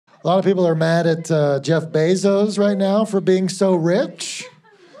A lot of people are mad at Jeff Bezos right now for being so rich.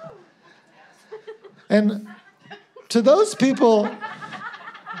 And to those people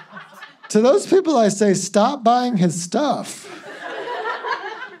I say, stop buying his stuff.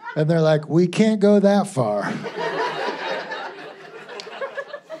 And they're like, we can't go that far.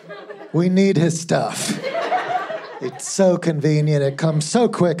 We need his stuff. It's so convenient, it comes so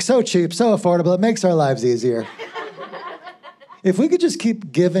quick, so cheap, so affordable, it makes our lives easier. If we could just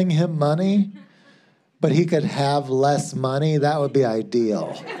keep giving him money, but he could have less money, that would be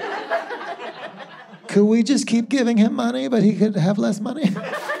ideal. Could we just keep giving him money, but he could have less money?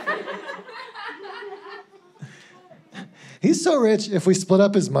 He's so rich, if we split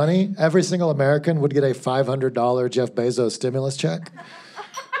up his money, every single American would get a $500 Jeff Bezos stimulus check.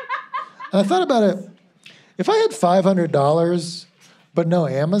 And I thought about it. If I had $500 but no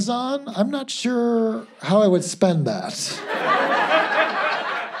Amazon, I'm not sure how I would spend that.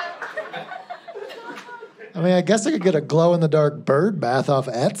 I mean, I guess I could get a glow-in-the-dark bird bath off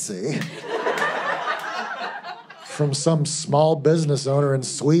Etsy from some small business owner in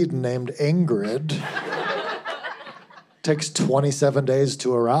Sweden named Ingrid. Takes 27 days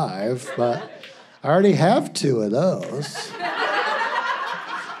to arrive, but I already have 2 of those.